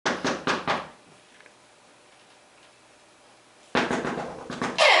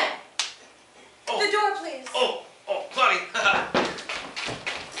please. Oh, sorry.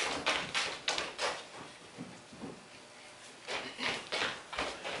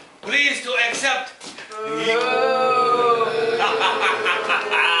 Please to accept.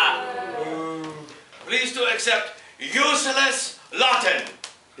 Please to accept useless Latin.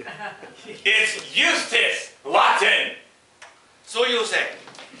 It's Eustace Latin. So you say.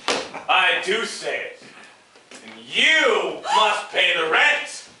 I do say it. And you must pay the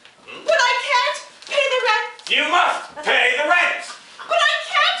rent. But I can't pay the rent. You must pay the rent. But I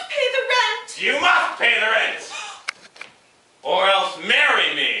can't pay the rent. You must pay the rent. Or else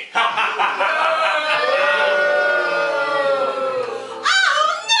marry me. Oh,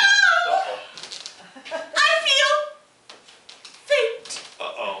 no! I feel faint.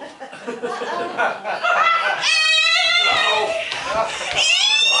 Uh-oh.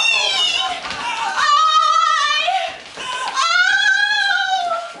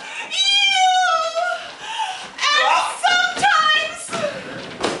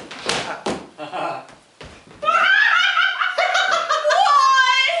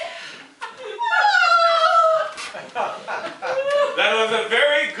 That was a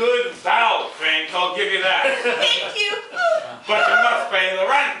very good vow, Frank. I'll give you that. Thank you. But you must pay the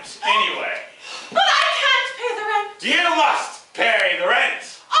rent anyway. But I can't pay the rent. You must pay the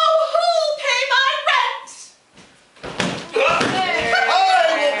rent. Oh, who'll pay my rent? I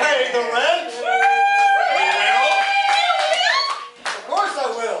will pay the rent. You will? Of course I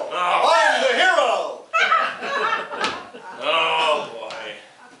will. Oh. I'm the hero. Oh, boy.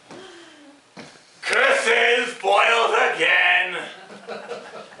 Curses boiled again.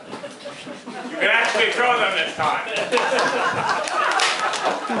 You can actually throw them this time.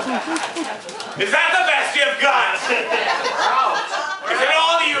 Is that the best you've got? Is it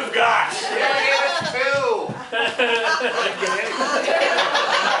all you've got? Yeah, give us two.